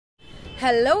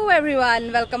Hello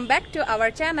everyone, welcome back to our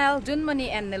channel Junmani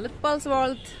and Nilutpal's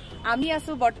World. Ami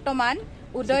asu bortoman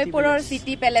Udaipuror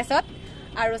City Palace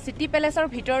aru City Palace or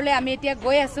bhitorle ami etia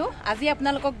goi asu. Aji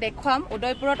apnalokok dekhwam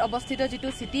Udaipurot obosthito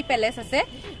jitu City Palace ase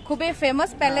khube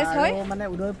famous palace hoy mane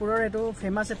Udaipuror etu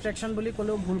famous attraction boli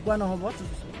kolo bhul kwa nohobo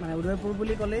mane Udaipur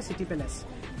boli kole City Palace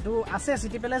to ase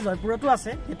City Palace Joypurotu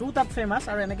ase etu tat famous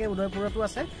aru eneke Udaipuratu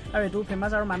ase aru etu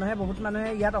famous aru manohe bahut manohe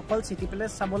yat okol City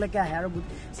Palace sabole ke ahe aru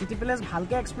City Palace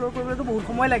bhalke explore koribole to bahut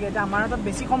samoy lage eta amar hatot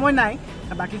beshi samoy nai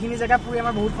baki khini jaga puri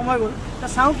amar bahut samoy gol ta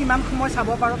saw kiman samoy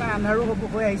sabo paro kan andharu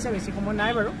hoi aise beshi samoy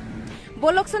nai baru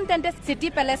bolokson tente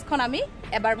City Palace khon ami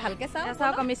ebar bhalke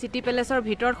saw ami City Palace or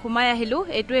bhitor khumai ahilu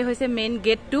etue hoise main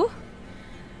gate to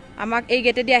আমাক এই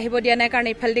গেটে দি আহিব দিয়া নাই কাৰণ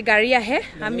ইফালদি গাড়ী আহে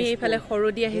আমি ইফালে খৰু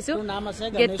দি আহিছো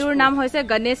গেটটোৰ নাম হৈছে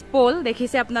গণেশ পোল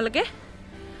দেখিছে আপোনালোকে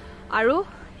আৰু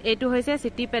এটো হৈছে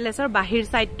সিটি প্যালেছৰ বাহিৰ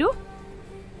সাইডটো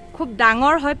খুব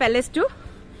ডাঙৰ হয় প্যালেছটো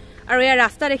আৰু এই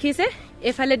ৰাস্তা দেখিছে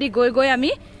এফালে দি গৈ গৈ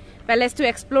আমি প্যালেছটো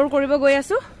এক্সপ্লোৰ কৰিব গৈ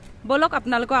আছো বলক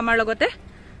আপোনালোক আমাৰ লগতে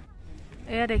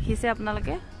এয়া দেখিছে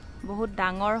আপোনালোকে বহুত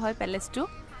ডাঙৰ হয় প্যালেছটো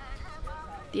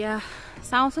এতিয়া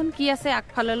চাওচোন কি আছে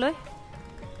আগফাললৈ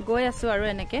গৈ আছো আৰু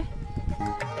এনেকে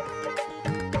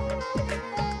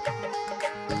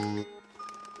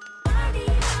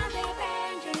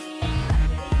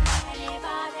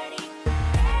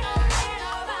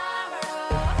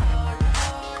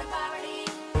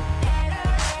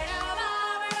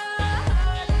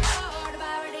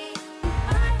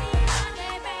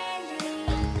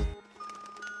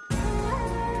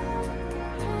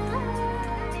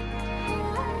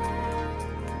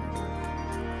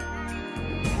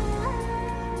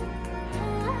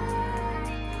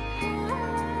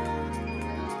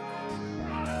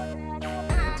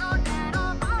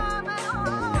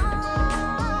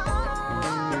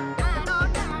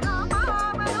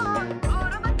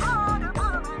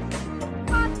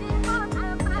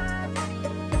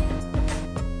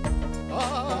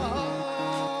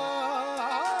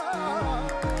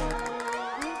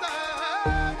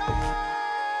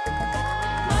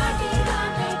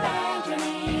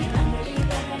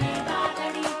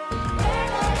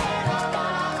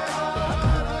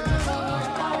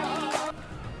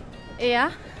এয়া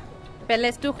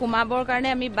প্যালেছটো খুমাবৰ কাৰণে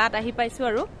আমি বাট আহি পাইছো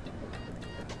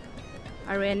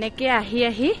আৰু এনেকে আহি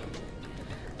আহি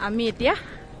আমি এতিয়া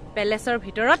প্যালেছৰ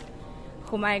ভিতৰত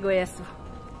খুমাই গৈ আছো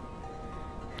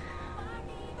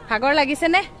ভাগৰ লাগিছে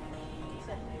নে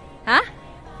হা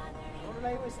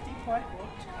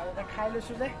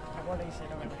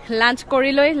লাঞ্চ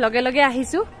কৰি লৈ লগে লগে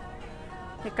আহিছো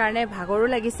সেইকাৰণে ভাগৰো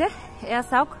লাগিছে এয়া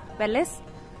চাওক প্যালেছ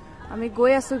আমি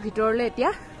গৈ আছো ভিতৰলৈ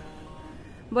এতিয়া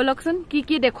বলকচোন কি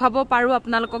কি দেখাব পাৰো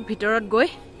আপোনালোকক ভিতৰত গৈ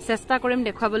চেষ্টা কৰিম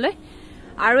দেখাবলৈ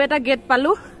আৰু এটা গেট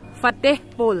পালো ফতেহ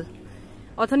পোল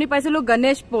অথনি পাইছিলো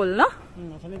গণেশ পোল ন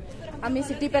আমি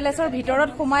সিটি প্যালেছৰ ভিতৰত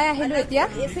খুমাই আহিলো এতিয়া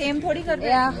সেম থৰি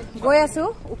গৈ আছো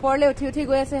ওপৰলৈ উঠি উঠি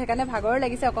গৈ আছে সেইকাৰণে ভাগৰ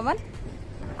লাগিছে অকমান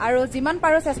আৰু যিমান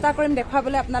পাৰো চেষ্টা কৰিম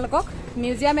দেখাবলৈ আপোনালোকক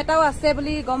মিউজিয়াম এটাও আছে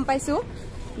বুলি গম পাইছো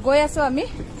গৈ আছো আমি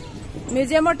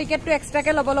মিউজিয়ামৰ টিকেটটো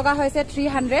এক্সট্ৰাকে ল'ব লগা হৈছে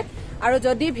 300 আৰু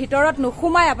যদি ভিতৰত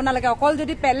নুখুমাই আপোনালোকে অকল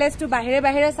যদি প্যালেছটো বাহিৰে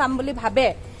বাহিৰে চাম বুলি ভাবে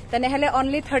তেনেহলে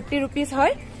অনলি 30 रुपीस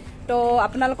হয় তো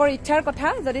আপোনালোকৰ ইচ্ছাৰ কথা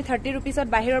যদি 30 रुपीसত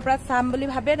বাহিৰৰ পৰা চাম বুলি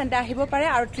ভাবে তেন্তে আহিব পাৰে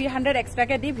আৰু 300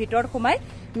 এক্সট্ৰাকে দি ভিতৰত খুমাই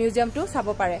মিউজিয়ামটো চাব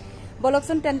পাৰে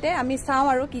বলকচোন তেন্তে আমি চাও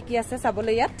আৰু কি কি আছে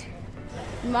চাবলৈ ইয়াত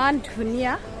ইমান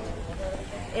ধুনিয়া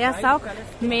এয়া চাওক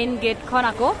মেইন গেটখন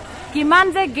আকৌ কিমান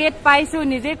যে গেট পাইছো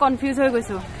নিজে কনফিউজ হৈ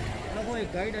গৈছো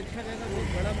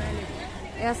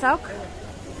এয়া চাওক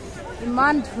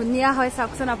ইমান ধুনিয়া হয়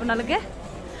চাওকচোন আপোনালোকে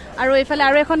আৰু এইফালে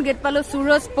আৰু এখন গেট পালো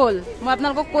সূৰজ পোল মই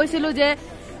আপোনালোকক কৈছিলো যে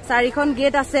 4খন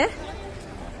গেট আছে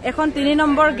এখন 3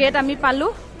 নম্বৰ গেট আমি পালো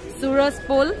সূৰজ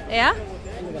পোল এয়া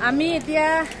আমি এতিয়া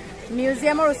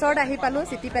মিউজিয়ামৰ ওচৰত আহি পালো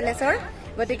সিটি প্যালেছৰ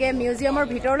গতিকে মিউজিয়ামৰ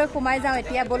ভিতৰলৈ খুমাই যাও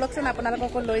এতিয়া বলকচোন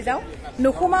আপোনালোকক লৈ যাও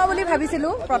নুখুমাও বুলি ভাবিছিলো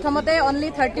প্ৰথমতে অনলি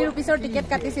 30 रुपीसৰ টিকেট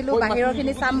কাটিছিলো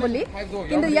বাহিৰৰখিনি চাম বুলি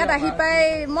কিন্তু ইয়াত আহি পাই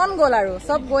মন গল আৰু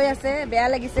সব গৈ আছে বেয়া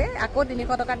লাগিছে আকৌ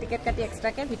 300 টকা টিকেট কাটি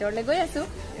এক্সট্ৰাকে ভিতৰলৈ গৈ আছো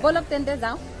বলক তেন্তে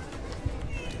যাও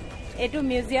এটো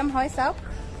মিউজিয়াম হয় চাওক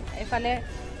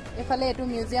এফালে এটো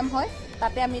মিউজিয়াম হয়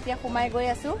তাতে আমি এতিয়া খুমাই গৈ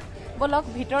আছো বলক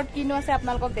ভিতৰত কিনো আছে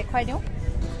আপোনালোকক দেখাই দিও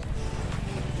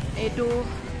এটো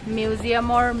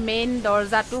মিউজিয়ামৰ মেইন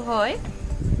দৰজাটো হয়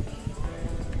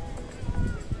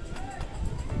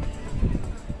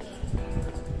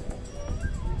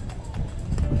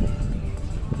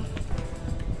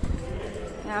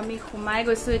আমি খুমাই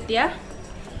গৈছো এতিয়া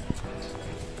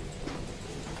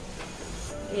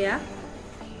এয়া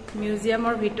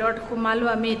মিউজিয়ামৰ ভিতৰত খুমালো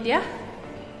আমি এতিয়া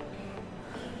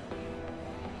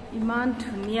ইমান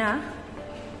ধুনিয়া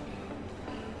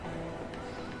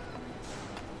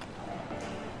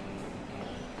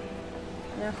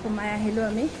সোমাই আহিলোঁ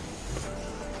আমি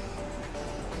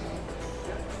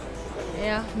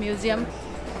এয়া মিউজিয়াম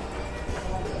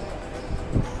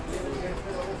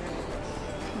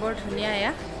বৰ ধুনীয়া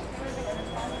এয়া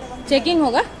চেকিং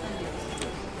হোগা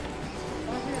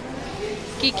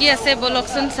কি আছে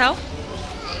বলকচোন চাও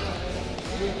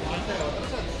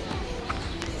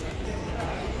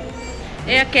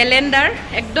এয়া ক্যালেন্ডাৰ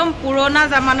একদম পুৰোনা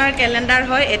জামানাৰ ক্যালেন্ডাৰ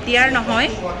হয় এতিয়াৰ নহয়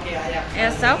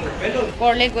এয়া চাওক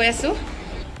পৰলে গৈ আছো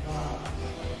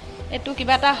এটু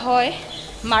কিবাটা হয়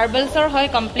মাৰ্বেলসৰ হয়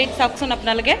কমপ্লিট চাওকচোন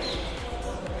আপোনালোকে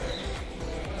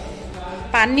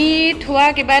পানী থোৱা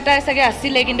কিবা এটা আছে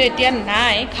আছিল কিন্তু এতিয়া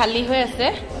নাই খালি হৈ আছে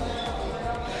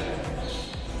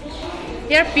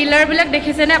ইয়াৰ পিলাৰ বিলাক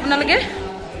দেখিছে নে আপোনালোকে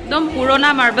একদম পুৰোনা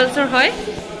মাৰ্বেলসৰ হয়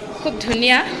খুব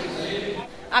ধুনিয়া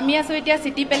আমি আছো এতিয়া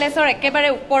সিটি প্যালেসৰ একেবাৰে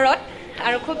ওপৰত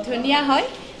আৰু খুব ধুনিয়া হয়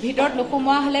ভিতৰত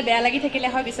লুকুমোৱা হলে বেয়া লাগি থাকিলে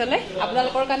হয় পিছলে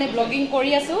আপোনালোকৰ কাৰণে ব্লগিং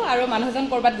কৰি আছো আৰু মানুহজন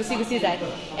কৰবাত গুছি যায়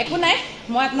একো নাই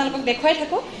মই আপোনালোকক দেখুৱাই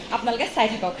থাকো আপোনালোকে চাই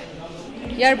থাকক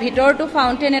ইয়াৰ ভিতৰটো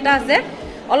ফাউন্টেন এটা আছে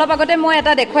অলপ আগতে মই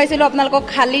এটা দেখুৱাইছিলো আপোনালোকক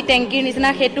খালি ট্যাঙ্কিৰ নিচিনা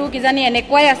হেতু কিজানি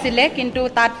এনেকুৱাই আছিল কিন্তু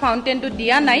তাত ফাউন্টেনটো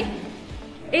দিয়া নাই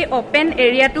এই ওপেন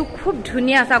এৰিয়াটো খুব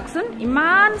ধুনিয়া চাওকচোন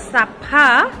ইমান সাফা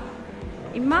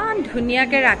ইমান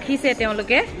ধুনিয়াকে ৰাখিছে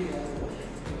তেওঁলোকে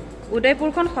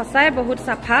উদয়পুৰখন সঁচাই বহুত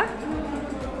সাফা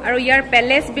আৰু ইয়াৰ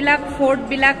প্যালেস বিলাক ফোৰ্ট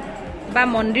বিলাক বা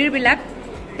মন্দিৰ বিলাক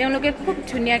তেওঁলোকে খুব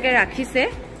ধুনিয়াকে ৰাখিছে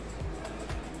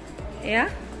এয়া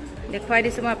দেখুৱাই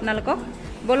দিছো মই আপোনালোকক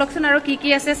বলকচোন আৰু কি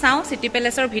আছে চাও সিটি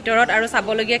প্যালেসৰ ভিতৰত আৰু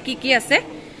চাবলগীয়া কি আছে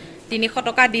 300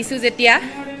 টকা দিছো যেতিয়া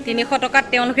 300 টকাত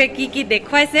তেওঁলোকে কি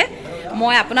দেখুৱাইছে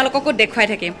মই আপোনালোককো দেখুৱাই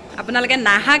থাকিম আপোনালোকে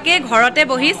নাহাকে ঘৰতে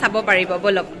বহি চাব পাৰিব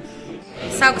বলক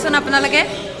চাওকচোন আপোনালোকে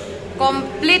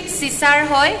কমপ্লিট সিসাৰ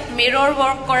হয় মিৰৰ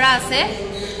ওয়াৰ্ক কৰা আছে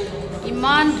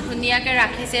ইমান ধুনিয়াকে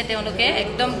ৰাখিছে তেওঁলোকে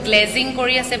একদম গ্লেজিং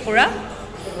কৰি আছে পুৰা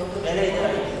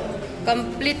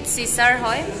কমপ্লিট সিসাৰ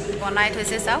হয় বনাই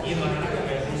থৈছে চাও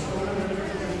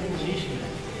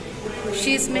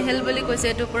শীশ মহল বুলি কৈছে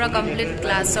এটো পুৰা কমপ্লিট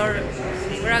গ্লাছৰ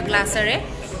পুৰা গ্লাছৰে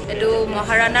এটো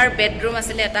মহাৰাণাৰ বেডৰুম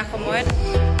আছিল এটা সময়ত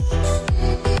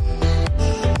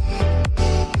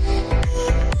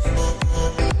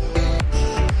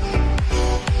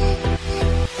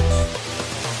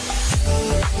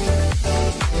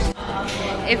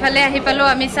এফালে আহি পালো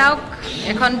আমি চাওক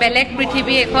এখন বেলেগ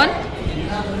পৃথিৱী এখন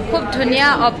খুব ধুনিয়া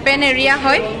ওপেন এৰিয়া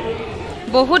হয়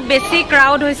বহুত বেছি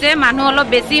ক্ৰাউড হৈছে মানুহ অলপ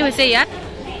বেছি হৈছে ইয়াত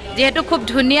যেহেতু খুব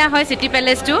ধুনিয়া হয় সিটি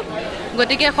প্যালেসটো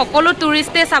গতিকে সকলো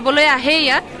টুৰিষ্টে চাবলৈ আহে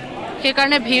ইয়াত সেই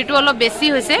কাৰণে ভিৰটো অলপ বেছি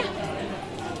হৈছে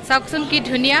চাওকচোন কি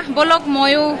ধুনিয়া বলক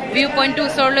ময়ো ভিউ পইণ্টটো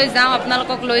ওচৰলৈ যাওঁ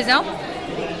আপোনালোকক লৈ যাওঁ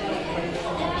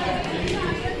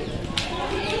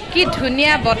কি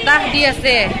ধুনিয়া বতাহ দি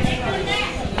আছে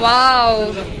ওয়াও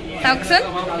চাওকচোন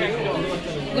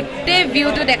গুটে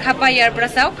ভিউটো দেখা পাই ইয়াৰ পৰা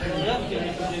চাওক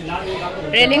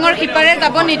ৰেলিঙৰ খিপাৰে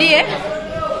যাব নিদিয়ে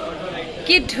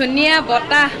কি ধুনিয়া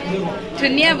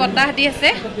বতাহ দি আছে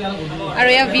আৰু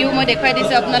ইয়া ভিউ মই দেখুৱাই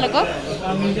দিছো আপোনালোকক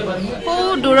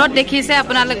খুব দূৰত দেখিছে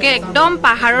আপোনালোকে একদম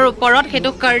পাহাৰৰ ওপৰত হেতু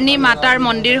কৰ্ণী মাতাৰ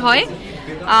মন্দিৰ হয়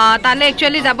তালে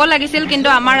একচুয়ালি যাব লাগিছিল কিন্তু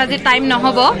আমাৰ আজি টাইম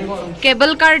নহব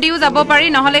কেবল কাৰ দিও যাব পাৰি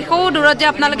নহলে খুব দূৰত যে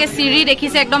আপোনালোকে সিৰি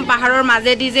দেখিছে একদম পাহাৰৰ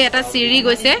মাজেদি যে এটা সিৰি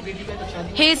গৈছে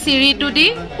সেই সিৰিটো দি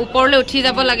ওপৰলৈ উঠি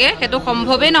যাব লাগে হেতু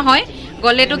সম্ভৱে নহয়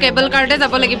গলেটো কেবল কাৰতে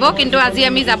যাব লাগিব কিন্তু আজি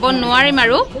আমি যাব নোৱাৰিম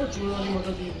আৰু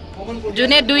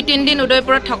জুনে 2-3 দিন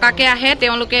উদয়পুৰত থকাকে আহে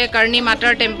তেওঁলোকে কৰ্ণী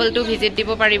মাতাৰ টেম্পলটো ভিজিট দিব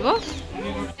পাৰিব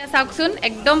চাওকচোন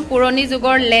একদম পুৰণি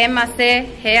যুগৰ লেম্প আছে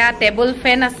হেয়া টেবুল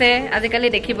ফেন আছে আজিকালি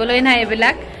দেখিবলৈ নাই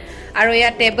এবিলাক আৰু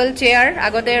ইয়া টেবল চেয়াৰ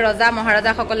আগতে ৰজা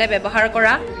মহাৰাজা সকলে ব্যৱহাৰ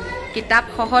কৰা কিতাপ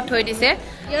সহ থৈ দিছে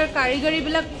ইয়াৰ কাৰিগৰী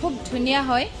বিলাক খুব ধুনিয়া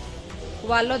হয়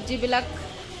ওয়ালত যিবিলাক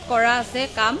কৰা আছে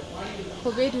কাম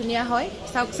খুবেই ধুনিয়া হয়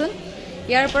চাওকচোন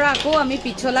ইয়াৰ পৰা আকৌ আমি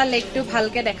পিছলা লেকটো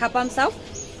ভালকে দেখা পাম চাওক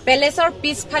প্যালেসৰ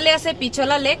পিছফালে আছে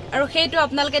পিছলা লেক আৰু সেইটো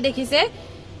আপোনালোকে দেখিছে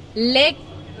লেক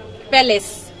প্যালেস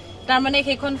তাৰ মানে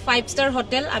সেইখন 5 ষ্টাৰ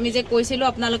হোটেল আমি যে কৈছিলো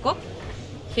আপোনালোকক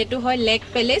হেতু হয় লেক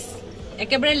প্যালেস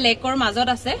একেবাৰে লেকৰ মাজত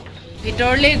আছে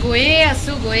ভিতৰলৈ গৈয়ে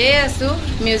আছো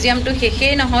মিউজিয়ামটো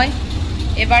শেষেই নহয়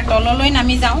এবাৰ তললৈ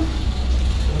নামি যাওঁ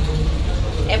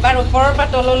এবাৰ ওপৰৰ পৰা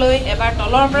তললৈ এবাৰ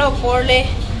তলৰ পৰা ওপৰলৈ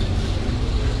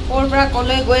ওপৰৰ পৰা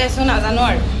কলৈ গৈ আছো নাজানো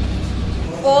আৰু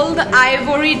ওল্ড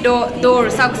আইভৰি ডোৰ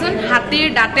চাওকচোন হাতীৰ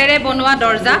দাঁতেৰে বনোৱা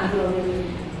দৰ্জা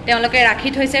তেওঁলোকে ৰাখি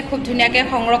থৈছে খুব ধুনিয়াকে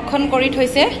সংৰক্ষণ কৰি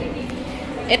থৈছে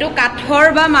এটো কাঠৰ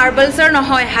বা মাৰ্বলছৰ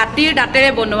নহয় হাতীৰ দাঁতেৰে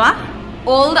বনোৱা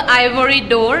ওল্ড আইভৰি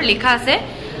ডোৰ লিখা আছে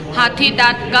হাথী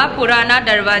দাঁত কা পুৰানা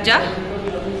দৰৱাজা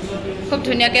খুব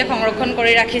ধুনিয়াকে সংৰক্ষণ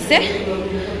কৰি ৰাখিছে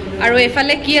আৰু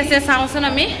এফালে কি আছে চাওচোন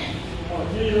আমি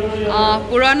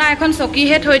পুৰণা এখন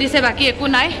চকীহে থৈ দিছে, বাকী একো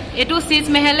নাই। এইটো চিজ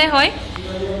মেহেলে হয়,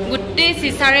 গোটেই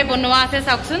চিচাৰে বনোৱা আছে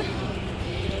চাওকচোন।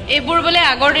 এইবোৰ বোলে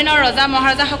আগৰ দিনৰ ৰজা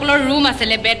মহাৰাজাসকলৰ ৰুম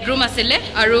আছিলে, বেডৰুম আছিলে।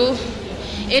 আৰু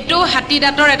এইটো হাতী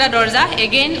দাঁতৰ এটা দৰ্জা,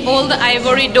 এগেইন অল্ড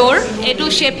আইভৰি ডোৰ। এইটো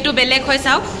শ্বেপটো বেলেগ হয়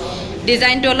চাওক,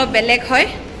 ডিজাইনটো অলপ বেলেগ হয়।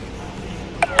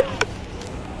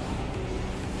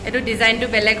 এইটো ডিজাইনটো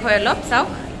বেলেগ হয় অলপ চাওক।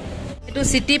 এইটো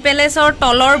চিটি পেলেচৰ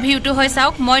তলৰ ভিউটো হয়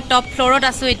চাওক। মই টপ ফ্ল'ৰত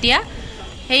আছোঁ এতিয়া।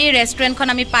 সেই ৰেষ্টুৰেণ্টখন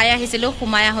আমি পাই আহিছিলোঁ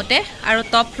সোমাই আহোঁতে, আৰু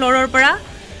টপ ফ্ল'ৰৰ পৰা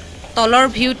তলৰ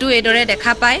ভিউটো এইদৰে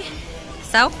দেখা পায়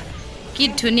চাওক। কি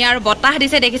ধুনীয়া, আৰু বতাহ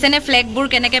দিছে দেখিছেনে, ফ্লেগবোৰ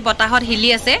কেনেকৈ বতাহত হিলি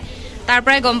আছে, তাৰ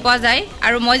পৰাই গম পোৱা যায়।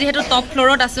 আৰু মই যিহেতু টপ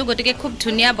ফ্ল'ৰত আছোঁ, গতিকে খুব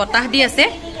ধুনীয়া বতাহ দি আছে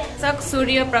চাওক।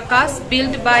 সূৰ্য প্ৰকাশ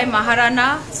বিল্ড বাই মহাৰাণা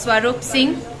স্বৰূপ সিং।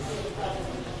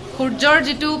 সূৰ্যৰ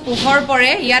যিটো পোহৰ পৰে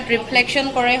ইয়াত ৰিফ্লেকশ্যন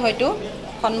কৰে হয়তো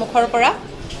সন্মুখৰ পৰা।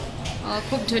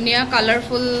 খুব ধুনীয়া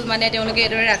কালাৰফুল মানে তেওঁলোকে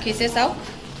এইদৰে ৰাখিছে চাওক।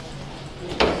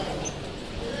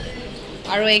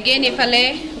 আৰু এগেইন এইফালে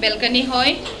বেলকনি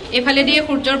হয়, এইফালেদি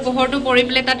সূৰ্যৰ পোহৰটো পৰি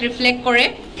পেলাই তাত ৰিফ্লেক্ট কৰে।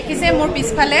 দেখিছে মোৰ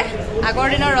পিছফালে আগৰ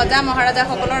দিনৰ ৰজা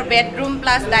মহাৰাজাসকলৰ বেডৰুম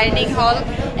প্লাছ ডাইনিং হল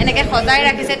এনেকৈ সজাই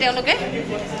ৰাখিছে তেওঁলোকে।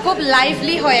 খুব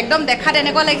লাইভলি হয়, একদম দেখাত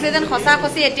এনেকুৱা লাগিছে যেন সঁচা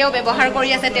সঁচি এতিয়াও ব্যৱহাৰ কৰি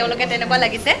আছে তেওঁলোকে, তেনেকুৱা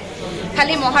লাগিছে।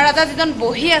 খালি মহাৰাজা যিজন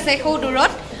বহি আছে সৌ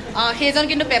দূৰত, সেইজন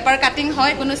কিন্তু পেপাৰ কাটিং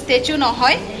হয়, কোনো ষ্টেচু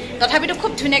নহয়। তথাপিতো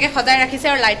খুব ধুনীয়াকৈ সজাই ৰাখিছে,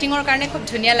 আৰু লাইটিঙৰ কাৰণে খুব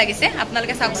ধুনীয়া লাগিছে।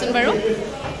 আপোনালোকে চাওকচোন বাৰু।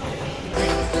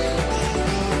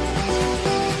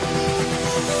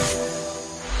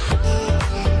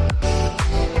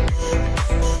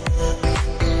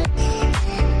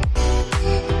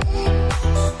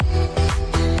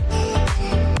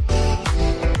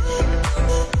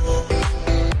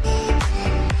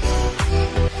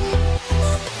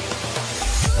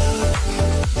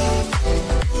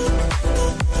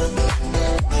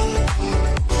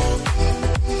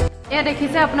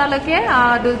 দেখিছে আপোনালোকে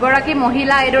দুগৰাকী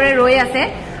মহিলা এইদৰে ৰৈ আছে,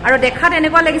 আৰু দেখাত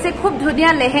এনেকুৱা লাগিছে খুব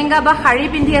ধুনীয়া লেহেংগা বা শাৰী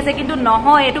পিন্ধি আছে, কিন্তু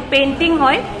নহয়, এইটো পেইণ্টিং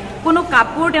হয়। কোনো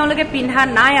কাপোৰ তেওঁলোকে পিন্ধা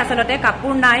নাই, আচলতে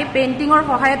কাপোৰ নাই। পেইণ্টিঙৰ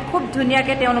সহায়ত খুব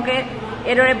ধুনীয়াকৈ তেওঁলোকে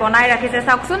এইদৰে বনাই ৰাখিছে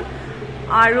চাওকচোন।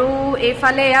 আৰু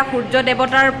এইফালে এয়া সূৰ্য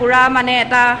দেৱতাৰ পুৰা মানে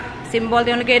এটা চিম্বল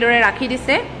তেওঁলোকে এইদৰে ৰাখি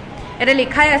দিছে। এটা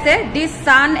লিখাই আছে, দিছ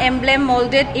San emblem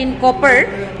মল্ডেড in copper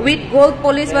with gold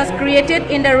polish was created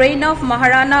in the reign of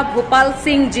Maharana Bhopal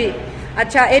Singh G.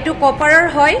 আচ্ছা, এইটো কপাৰৰ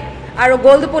হয় আৰু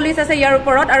গোল্ড পলিচ আছে ইয়াৰ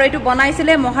ওপৰত, আৰু এইটো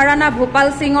বনাইছিলে মহাৰাণা ভূপাল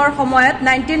সিঙৰ সময়ত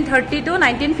 1930 to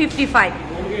 1955।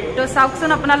 তো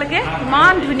চাওকচোন আপোনালোকে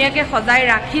ইমান ধুনীয়াকৈ সজাই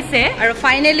ৰাখিছে। আৰু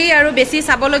ফাইনেলি আৰু বেছি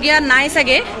চাবলগীয়া নাই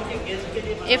চাগে,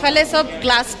 এইফালে চব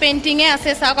গ্লাছ পেইণ্টিঙে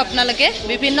আছে চাওক আপোনালোকে।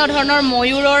 বিভিন্ন ধৰণৰ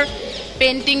ময়ূৰৰ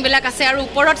পেইণ্টিংবিলাক আছে, আৰু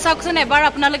ওপৰত চাওকচোন এবাৰ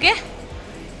আপোনালোকে,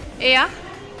 এয়া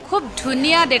খুব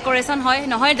ধুনীয়া ডেকৰেশ্যন হয়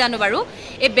নহয় জানো বাৰু।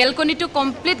 এই বেলকনিটো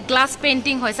কমপ্লিট গ্লাছ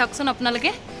পেইণ্টিং হয় চাওকচোন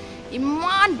আপোনালোকে।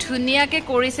 ইমান ধুনীয়াকৈ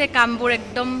কৰিছে কামবোৰ,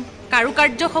 একদম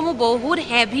কাৰুকাৰ্যসমূহ বহুত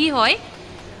হেভি হয়,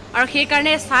 আৰু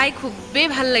সেইকাৰণে চাই খুবেই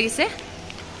ভাল লাগিছে।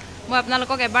 মই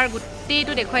আপোনালোকক এবাৰ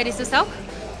গোটেইটো দেখুৱাই দিছোঁ চাওক।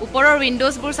 ওপৰৰ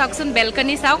উইণ্ডোজবোৰ চাওকচোন,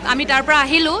 বেলকনি চাওক। আমি তাৰ পৰা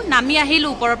আহিলোঁ, নামি আহিলোঁ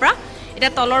ওপৰৰ পৰা,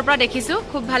 এতিয়া তলৰ পৰা দেখিছোঁ,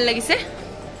 খুব ভাল লাগিছে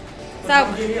চাওক।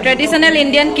 ট্ৰেডিশ্যনেল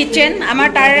ইণ্ডিয়ান কিটচেন, আমাৰ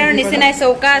তাৰ নিচিনাই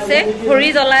চৌকা আছে, খৰি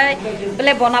জ্বলাই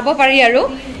পেলাই বনাব পাৰি। আৰু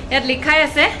ইয়াত লিখাই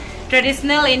আছে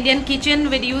traditional Indian kitchen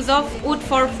with use of wood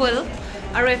for ফুল।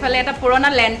 আৰু এইফালে এটা পুৰণা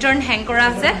লেণ্টাৰ্ণ হেং কৰা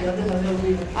আছে।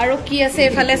 আৰু কি আছে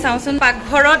এইফালে চাওঁচোন,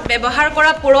 পাকঘৰত ব্যৱহাৰ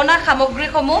কৰা পুৰণা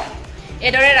সামগ্ৰীসমূহ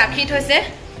এইদৰে ৰাখি থৈছে।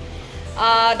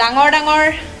 ডাঙৰ ডাঙৰ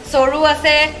চৰু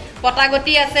আছে,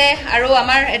 পটাগতি আছে, আৰু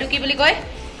আমাৰ এইটো কি বুলি কয়,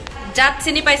 জাত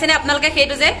চিনি পাইছেনে আপোনালোকে?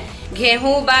 সেইটো যে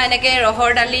ঘেঁহু বা এনেকৈ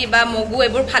ৰহৰ দালি বা মগু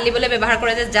এইবোৰ ফালিবলৈ ব্যৱহাৰ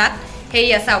কৰে যে জাত,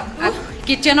 সেয়া চাওক।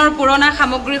 কিটচেনৰ পুৰণা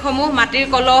সামগ্ৰীসমূহ, মাটিৰ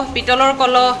কলহ, পিতলৰ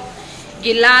কলহ,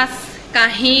 গিলাচ,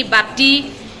 কাঁহী, বাতি,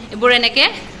 এইবোৰ এনেকৈ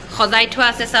সজাই থোৱা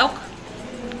আছে চাওক।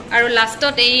 আৰু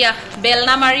লাষ্টত এইয়া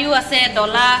বেলনা মাৰিও আছে,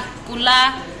 ডলা, কুলা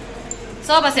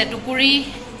চব আছে, টুকুৰি,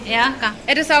 এয়া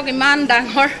এইটো চাওক ইমান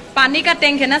ডাঙৰ পানী কা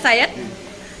টেংক है ना शायद,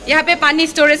 यहाँ पे पानी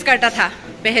स्टोरेज करता था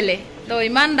पहले। তো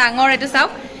ইমান ডাঙৰ এইটো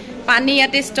চাওক, পানী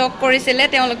ইয়াতে ষ্টক কৰিছিলে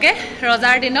তেওঁলোকে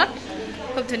ৰজাৰ দিনত,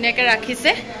 খুব ধুনীয়াকৈ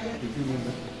ৰাখিছে।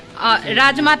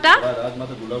 राजमाता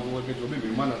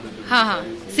हाँ हाँ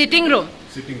सिटिंग रूम,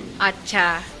 अच्छा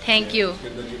थैंक यू।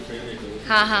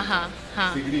 हाँ हाँ हाँ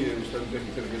हाँ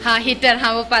हाँ हीटर,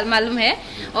 हाँ वो मालूम है।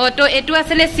 और तो एटू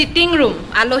आसले सिटिंग रूम,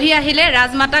 आलही आहिले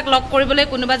राजमाताक लग কৰিবলৈ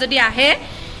কোনোবা যদি আহে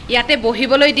ইয়াতে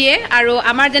বহিবলৈ দিয়ে। আৰু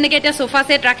আমাৰ যেনেকৈ এতিয়া সোফা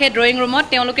সেট ৰাখে ড্ৰয়িং ৰুমত,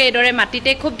 তেওঁলোকে এইদৰে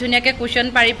মাটিতে খুব ধুনীয়াকৈ কুশন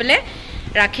পাৰি পেলাই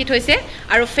ৰাখি থৈছে,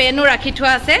 আৰু ফেনো ৰাখি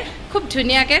থোৱা আছে, খুব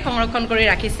ধুনীয়াকৈ সংৰক্ষণ কৰি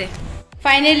ৰাখিছে।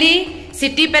 ফাইনেলি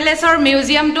সিটি পেলেচৰ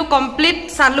মিউজিয়ামটো কমপ্লিট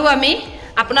চালোঁ আমি,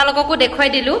 আপোনালোককো দেখুৱাই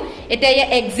দিলোঁ। এতিয়া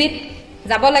এক্সিট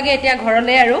যাব লাগে এতিয়া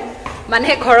ঘৰলৈ, আৰু মানে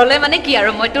ঘৰলৈ মানে কি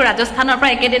আৰু মইতো ৰাজস্থানৰ পৰা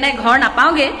একেদিনাই ঘৰ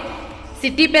নাপাওঁগে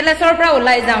সিটি প্যালেছৰ পৰা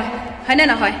ওলাই যাওঁ হয়নে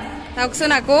নহয়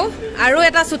চাওকচোন আকৌ আৰু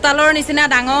এটা চোতালৰ নিচিনা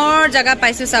ডাঙৰ জায়গা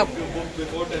পাইছো চাওক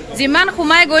যিমান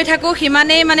সোমাই গৈ থাকো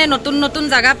হিমানেই মানে নতুন নতুন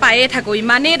জায়গা পায়ে থাকো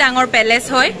ইমানেই ডাঙৰ প্যালেছ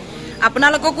হয়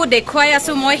আপোনালোককো দেখুৱাই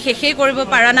আছো মই শেষেই কৰিব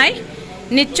পৰা নাই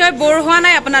নিশ্চয় বৰ হোৱা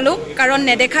নাই আপোনালোক কাৰণ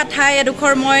নেদেখা ঠাই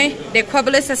এডোখৰ মই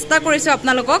দেখুৱাবলৈ চেষ্টা কৰিছো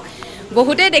আপোনালোকক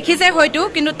বহুতে দেখিছে হয়তো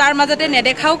কিন্তু তাৰ মাজতে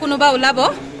নেদেখাও কোনোবা ওলাব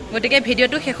গতিকে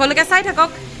ভিডিওটো শেষলৈকে চাই থাকক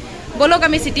বলক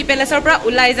আমি সিটি প্যালেছৰ পৰা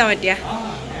ওলাই যাওঁ এতিয়া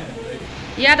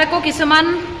ইয়াত আকৌ কিছুমান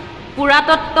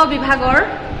পুৰাতত্ত্ব বিভাগৰ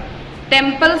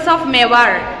টেম্পলছ অফ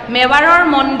মেৱাৰৰ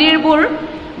মন্দিৰবোৰ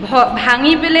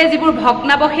ভাঙি পেলে যিবোৰ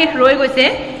ভগ্নাৱশেষ ৰৈ গৈছে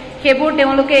সেইবোৰ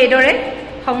তেওঁলোকে এইদৰে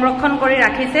সংৰক্ষণ কৰি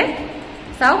ৰাখিছে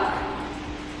চাওক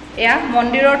এয়া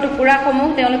মন্দিৰৰ টুকুৰাসমূহ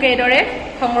তেওঁলোকে এইদৰে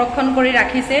সংৰক্ষণ কৰি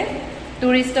ৰাখিছে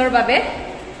টুৰিষ্টৰ বাবে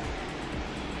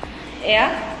এয়া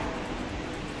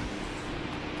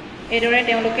এইদৰে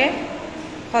তেওঁলোকে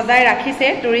সজাই ৰাখিছে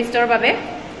টুৰিষ্টৰ বাবে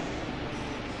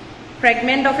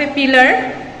ফ্ৰেগমেন্ট অফ এ পিলাৰ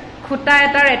খুঁটা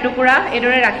এটাৰ এটুকুৰা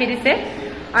এইদৰে ৰাখি দিছে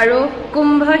আৰু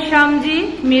কুম্ভ শ্যামজী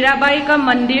মীৰাবাই কা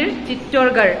মন্দিৰ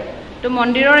চিত্তৰগড় তো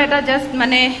মন্দিৰৰ এটা জাষ্ট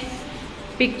মানে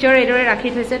পিকচাৰ এইদৰে ৰাখি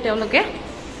থৈছে তেওঁলোকে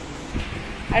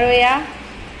আৰু এয়া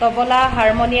তবলা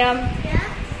হাৰমনিয়াম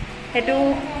হেতু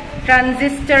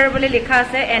ট্ৰানজিস্টাৰ বুলি লিখা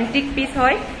আছে এন্টিক পিস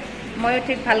হয় মই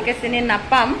ঠিক ভালকে চিনি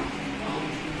নাপাম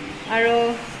আৰু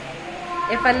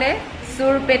এফালে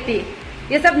সুৰপেটি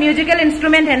ये सब म्यूजिकल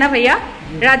इंस्ट्रूमेंट है ना भैया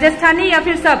राजस्थानी या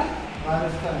फिर सब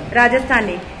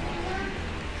राजस्थानी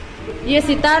ये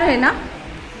सितार है ना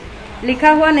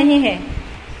लिखा हुआ नहीं है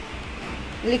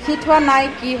लिखित हुआ नाई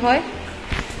की है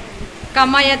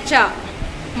कामायच्चा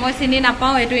मैं चिनी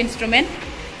नापाओ एटू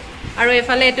इंस्ट्रूमेंट और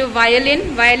एफाले एटू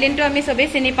वायलिन तो आमी सबे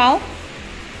चिनी पाओ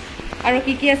और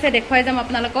की आछे देखुवाई जाम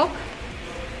आपनालोকক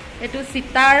एटू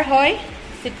सितार है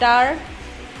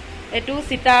एटू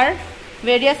sitar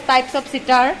various types of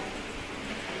sitar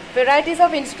varieties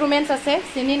of instruments আছে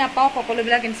চিনি নাপাও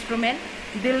সকলোবিলাক ইনস্ট্ৰুমেন্ট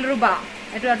দিলৰুবা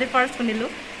এটো আজি ফাৰ্স্ট শুনিলো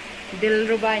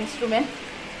দিলৰুবা ইনস্ট্ৰুমেন্ট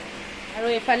আৰু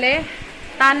এফালে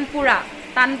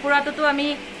तानपुराটো তো আমি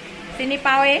চিনি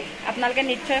পাওয়ে আপোনালোকে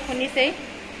নিশ্চয় শুনিছেই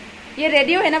ये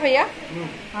रेडियो है ना भैया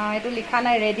हां এটো লিখা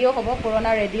নাই रेडियो হ'ব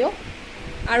পুৰণা रेडियो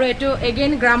আৰু এটো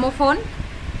এগেইন গ্ৰামোফোন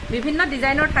বিভিন্ন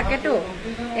ডিজাইনৰ থাকেটো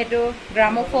এটো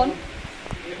গ্ৰামোফোন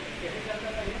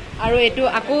আৰু এটো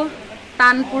আকো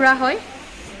তানপুৰা হয়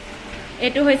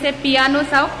এটো হৈছে পিয়ানো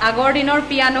চাওক আগৰ দিনৰ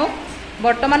পিয়ানো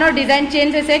বৰ্তমানৰ ডিজাইন চেঞ্জ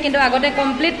হৈছে কিন্তু আগতে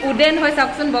কমপ্লিট উডেন হয়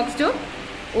চাওকচোন বক্সটো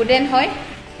উডেন হয়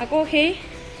আকো সেই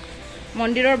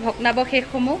মন্দিৰৰ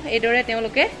ভগ্নাৱশেষসমূহ এইদৰে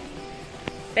তেওঁলোকে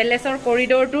প্যালেছৰ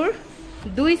কৰিডৰটোৰ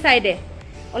দুই সাইডে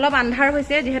অলপ আন্ধাৰ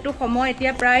হৈছে যেহেতু সময়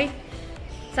এতিয়া প্ৰায়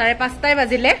 5:30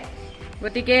 বাজিলে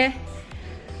গতিকে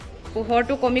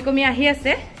পোহৰটো কমি কমি আহি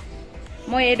আছে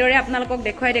মই এইদৰে আপোনালোকক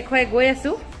দেখুৱাই গৈ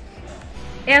আছো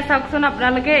এয়া চাওকচোন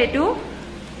আপোনালোকে এটো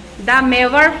দা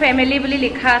মেৱাৰ ফ্যামিলি বুলি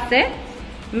লিখা আছে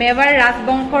মেৱাৰ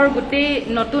ৰাজবংশৰ গুটি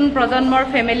নতুন প্ৰজন্মৰ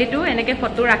ফ্যামিলিটো এনেকে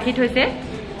ফটো ৰাখি থৈছে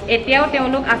এতিয়াও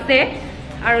তেওঁলোক আছে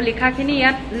আৰু লিখাখিনি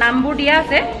ইয়াত নামবোৰ দিয়া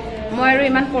আছে মই আৰু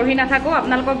ইমান পঢ়ি নাথাকো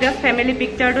আপোনালোকক জাস্ট ফ্যামিলি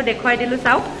পিকচাৰটো দেখুৱাই দিলো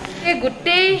চাওক এই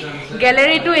গুটেই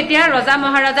গ্যালাৰীটো এতিয়া ৰজা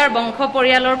মহাৰাজাৰ বংশ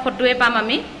পৰিয়ালৰ ফটোৱে পাম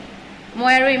আমি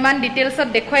মই আৰু ইমান ডিটেইলছত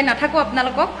দেখুৱাই নাথাকো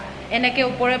আপোনালোকক এনেকে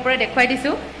ওপৰে ওপৰে দেখুৱাই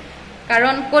দিছো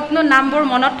কাৰণ কতনো নামবোৰ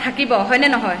মনত থাকিব হয়নে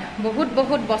নহয় বহুত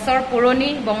বহুত বছৰ পুৰণি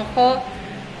বংশ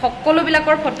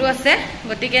সকলোবিলাকৰ ফটো আছে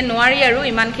গতিকে নোৱাৰি আৰু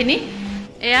ইমানখিনি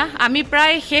এয়া আমি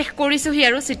প্ৰায় শেষ কৰিছোহি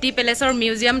আৰু সিটি প্যালেছৰ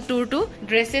মিউজিয়াম টুৰটো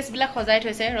ড্ৰেছেছ বিলাক সজাই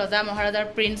থৈছে ৰজা মহাৰাজাৰ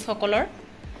প্ৰিন্স সকলৰ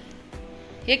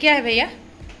ये क्या है भैया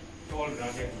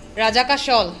राजा का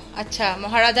शॉल अच्छा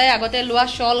महाराजाए আগতে লোৱা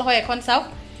शॉल হয় এখন চাওক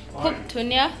খুব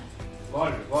ধুনিয়া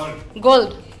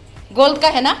गोल्ड का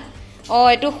है ना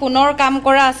एटू सोनर काम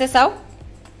करा आछे चाओ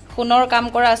सोनर काम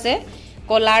करा आछे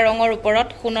कला रंगर उपरत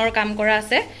सोनर काम करा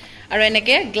आछे आरो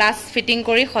एनेके ग्लास फिटिंग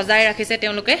करी सजाय राखिसे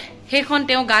तेओलोके हेखन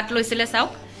तेओ गात लइसिले चाओ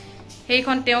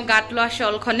हेखन तेओ गात लोआ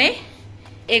शॉल खने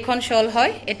एखन शॉल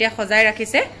হয় এতিয়া সজাই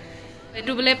ৰাখিছে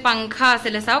এটু বলে পাংখা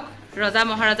আছিলে চাও ৰজা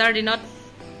মহাৰাজাৰ দিনত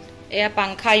এয়া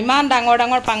পাংখা ইমান ডাঙৰ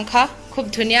ডাঙৰ পাংখা খুব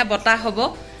ধুনিয়া বতা হ'ব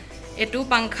এটু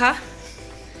পাংখা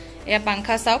এয়া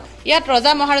পাংখা চাওক ইয়াত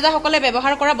ৰজা মহাৰাজা সকলে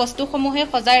ব্যৱহাৰ কৰা বস্তুসমূহে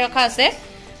সজাই ৰখা আছে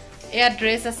এয়া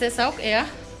ড্ৰেছ আছে চাওক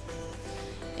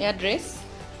এয়া ড্ৰেছ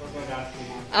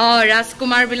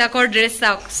ৰাজকুমাৰ বিলাকৰ ড্ৰেছ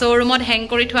চাওক শোৰুমত হেং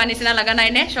কৰি থোৱা নিচিনা লাগা নাই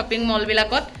নে শপিং মল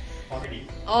বিলাকত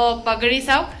পাগড়ি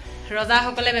চাওক ৰজা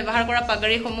সকলে ব্যৱহাৰ কৰা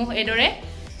পাগড়ি সমূহ এদৰে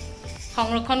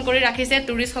সংৰক্ষণ কৰি ৰাখিছে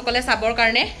টুৰিষ্ট সকলে চাবৰ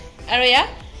কাৰণে আৰু এয়া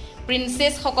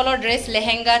প্ৰিন্সেছ সকলৰ ড্ৰেছ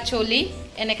লেহেঙ্গা চোলি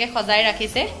এনেকে সজাই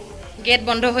ৰাখিছে गेट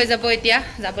बंध हो जाब एतिया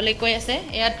जाबले কৈ আছে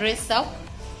এয়া ড্ৰেছ চাও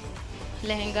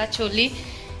লেহেংগা চলি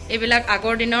এইবিলাক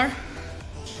আগৰ দিনৰ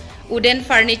উডেন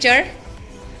ফাৰ্নিচাৰ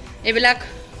এইবিলাক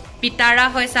पिटारा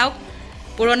है साउक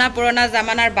पुराना पुराना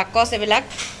जमानार बाकस एबिलाक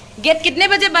गेट कितने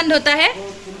बजे बंद होता है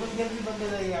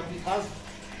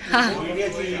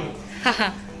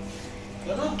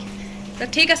तो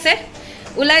ठीक है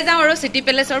उलाई जाऊँ और सिटी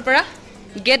पैलेसर परा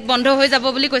गेट बंद हो जाब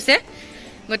बुली कैसे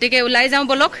गतिके उलाई जाऊँ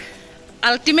बोलक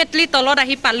आल्टिमेटली तलत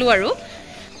आहि पालु आरु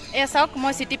ए चाওক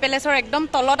मैं सिटी पैलेसर एकदम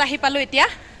तलत आहि पालु एतिया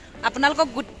आपनालोকক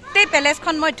गुट्टे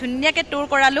पैलेसखन मैं धुनियाके टूर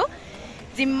करालु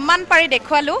जिम्मान पारि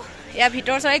देखुवालु या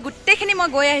भितर सय गुट्टेखिनि मैं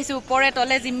गई आहिसु ऊपरे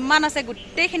तले जिम्मान আছে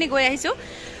गुट्टेखिनि गई आहिसु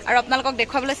আৰু আপোনালোকক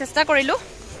দেখুৱাবলৈ চেষ্টা কৰিলো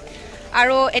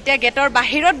আৰু এতিয়া গেটৰ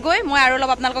বাহিৰত গৈ মই আৰু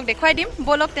অলপ আপোনালোকক দেখুৱাই দিম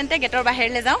বলক তেন্তে গেটৰ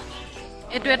বাহিৰলৈ যাওঁ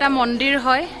এটো এটা মন্দিৰ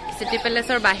হয় সিটি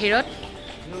প্যালেছৰ বাহিৰত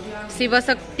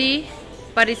শিৱশক্তি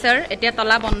পৰিসৰ এতিয়া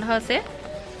তলা বন্ধ আছে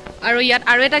আৰু ইয়াত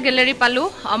আৰু এটা গ্যালাৰি পালো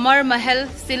অমৰ মহল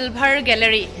সিলভাৰ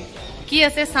গ্যালাৰি কি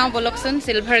আছে চাওঁ বলকচোন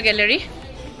silver gallery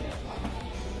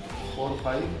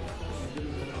 4-5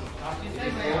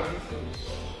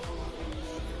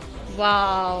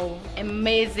 Wow,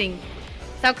 amazing.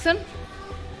 Saksun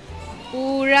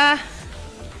pura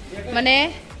mane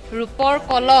rupor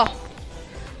kolo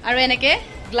aru eneke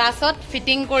glassot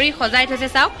fitting kori khojai those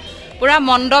sauk pura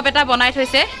mondop eta banai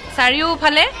those sariu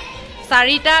phale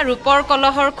sarita rupor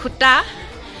kolohor khuta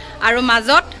aru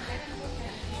majot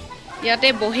yate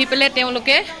bohi pele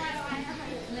teuluke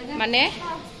mane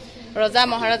roja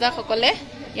maharaja সকলে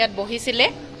ইয়াত বহিছিলে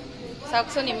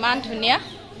চাওকচোন ইমান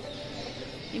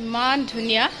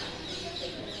ধুনিয়া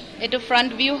এটো front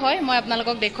view হয় মই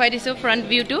আপোনালোকক দেখুৱাই দিছো ফ্ৰন্ট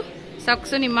ভিউটো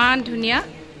চাওকচোন ইমান ধুনিয়া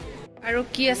আৰু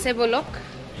কি আছে বলক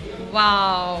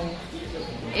ওয়াও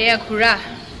এয়া ঘোৰা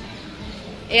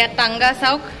এয়া টাঙ্গা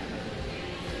চাওক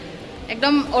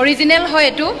একদম অৰিজিনাল হয়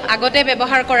এটো আগতে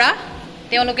ব্যৱহাৰ কৰা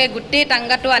তেওঁলোকে গুটে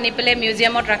টাঙ্গাটো আনি পেলে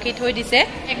মিউজিয়ামত ৰাখি থৈ দিছে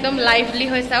একদম লাইভলি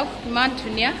হয় চাওক ইমান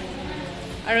ধুনিয়া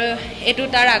আৰু এটো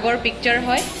তাৰ আগৰ পিকচাৰ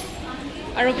হয়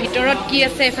আৰু ভিতৰত কি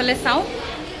আছে এফালে চাও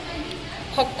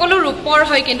সকলো ৰূপৰ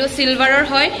হয় কিন্তু সিলভাৰৰ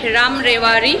হয় ৰাম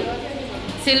ৰেৱাৰী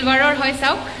সিলভাৰৰ হয়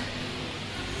চাওক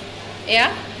এয়া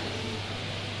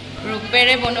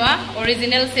ৰূপেৰে বনোৱা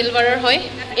অৰিজিনাল সিলভাৰৰ হয়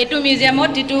এটো মিউজিয়ামত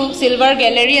যেটো সিলভাৰ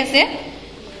গ্যালাৰি আছে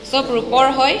সব ৰূপৰ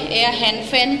হয় এয়া হ্যান্ড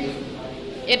ফেন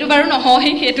এটো বাৰু নহয়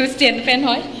এটো স্ট্যান্ড ফেন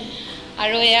হয়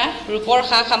আৰু এয়া ৰূপৰ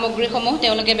খা সামগ্ৰীসমূহ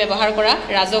তেওঁলোকে ব্যৱহাৰ কৰা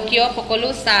ৰাজকীয় সকলো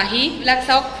চাহি বিলাক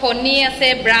চাওক ফনি আছে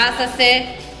ব্ৰাছ আছে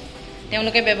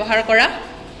তেওঁলোকে ব্যৱহাৰ কৰা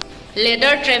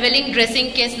leather travelling dressing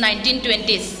cash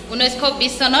 1920s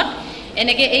 1920 সনত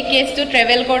এনেকে এই কেছটো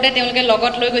ট্ৰেভেল কৰতে তেওঁলোকে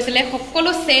লগত লৈ গৈছিলে সকলো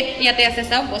সেট ইয়াতে আছে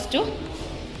চাওক বস্তু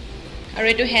আৰু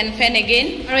এটো হ্যান্ড ফেন এগেইন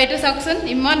আৰু এটো চাওকচোন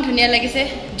ইমান ধুনিয়া লাগিছে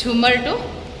ঝুমাৰটো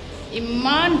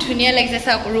ইমান ধুনিয়া লাগিছে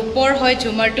চাওক ৰূপৰ হয়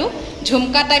ঝুমাৰটো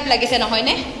ঝুমকা টাইপ লাগিছে নহয়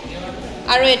নে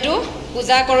আৰু এটো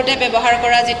পূজা কৰোতে ব্যৱহাৰ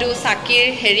কৰা যেটো চাকিৰ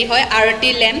হেৰি হয় আৰতি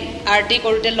ল্যাম্প আৰতি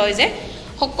কৰোতে লয় যে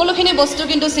সকলোখিনি বস্তু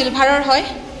কিন্তু সিলভাৰৰ হয়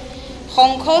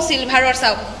শংখ সিলভাৰৰ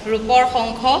চাওক ৰূপৰ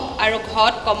শংখ আৰু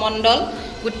ঘট কমণ্ডল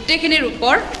গুটেখিনি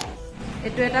ৰূপৰ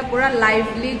এটো এটা পুৰা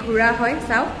লাইভলি ঘোৰা হয়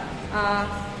চাওক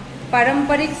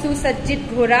পাৰম্পৰিক সুসজ্জিত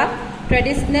ঘোৰা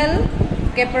ট্ৰেডিশনাল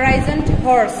কেপাৰাইজেন্ট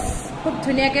হৰ্স খুব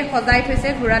ধুনিয়াকে সজাই থৈছে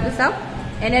ঘোৰাটো চাওক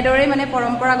এনেদৰে মানে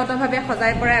পৰম্পৰাগতভাৱে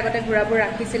সজাই পৰাই আগতে ঘোৰাবোৰ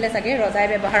ৰাখিছিলে চাগে ৰজাই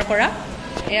ব্যৱহাৰ কৰা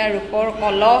এয়া ৰূপৰ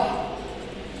কলহ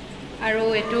আৰু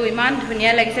এটো ইমান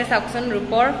ধুনিয়া লাগিছে চাওকচোন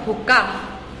ৰূপৰ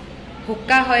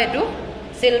হুক্কা হয় এটো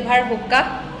সিলভাৰ হুক্কা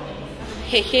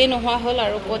হেখে নোহোৱা হল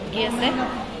আৰু কত কি আছে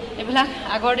এবিলাক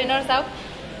আগৰ দিনৰ চাওক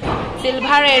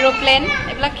সিলভাৰ এৰোপ্লেন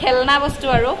এবিলাক খেলনা বস্তু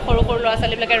আৰু সৰু সৰু ল'ৰা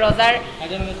ছোৱালীবিলাকে ৰজাৰ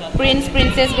প্ৰিন্স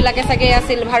প্ৰিন্সেছ বিলাকে চাগে এয়া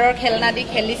সিলভাৰৰ খেলনা দি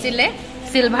খেলিছিলে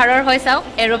সিলভাৰৰ হয় চাওক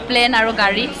এৰোপ্লেন আৰু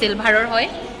গাড়ী সিলভাৰৰ হয়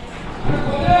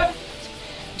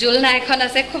জুলনা এখন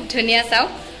আছে খুব ধুনিয়া চাওক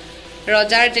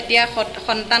ৰজাৰ যেতিয়া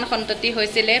সন্তান সন্ততি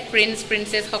হৈছিলে প্ৰিন্স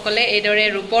প্ৰিন্সেছ সকলে এইদৰে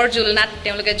ৰূপৰ জুলনাত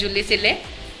তেওঁলোকে জুলিছিলে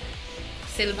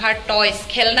সিলভাৰ টয়স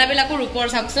খেলনা বিলাকো ৰূপৰ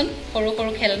চাওকচোন সৰু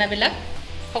সৰু খেলনা বিলাক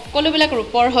সকলো বিলাক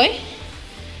ৰূপৰ হয়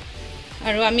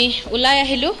আৰু আমি উলাই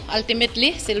আহিলো আল্টিমেটলি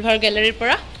সিলভাৰ গ্যালাৰিৰ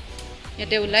পৰা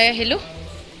এতে উলাই আহিলো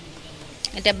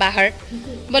এটা বাহাৰ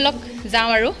বলক যাওঁ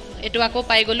আৰু এটো আকৌ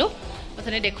পাই গলো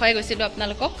অথনি দেখুৱাই গৈছিলো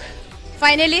আপোনালোকক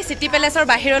ফাইনালি সিটি প্যালেছৰ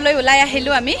বাহিৰলৈ উলাই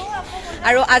আহিলো আমি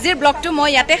আৰু আজিৰ ব্লগটো মই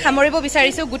ইয়াতে সামৰিব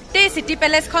বিচাৰিছো গুটেই সিটি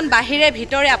প্যালেছখন বাহিৰে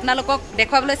ভিতৰে আপোনালোকক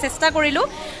দেখুৱাবলৈ চেষ্টা কৰিলো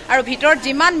আৰু ভিতৰত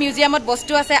যিমান মিউজিয়ামত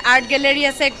বস্তু আছে আৰ্ট গ্যালাৰি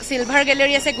আছে সিলভাৰ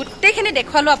গ্যালাৰি আছে গুটেইখিনি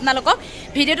দেখুৱালো আপোনালোকক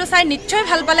ভিডিওটো চাই নিশ্চয়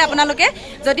ভাল পালে আপোনালোকে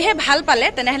যদিহে ভাল পালে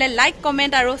তেনেহলে লাইক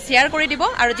কমেন্ট আৰু শেয়াৰ কৰি দিব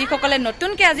আৰু যিসকলে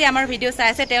নতুনকৈ আজি আমাৰ ভিডিও চাই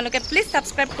আছে তেওঁলোকে প্লিজ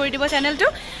সাবস্ক্ৰাইব কৰি দিব চেনেলটো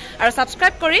আৰু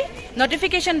সাবস্ক্ৰাইব কৰি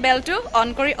নোটিফিকেশন বেলটো অন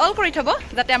কৰি অল কৰি থব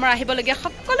যাতে আমাৰ আহিবলগীয়া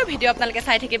সকলো ভিডিও আপোনালোকে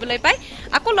চাই থাকিবলৈ পায়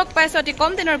আকৌ লগ পাইছো অতি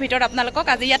কম দিনৰ ভিতৰত আপোনালোক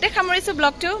আপোনালোকক আজি ইয়াতে সামৰিছো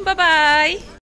ব্লগটো বাই বাই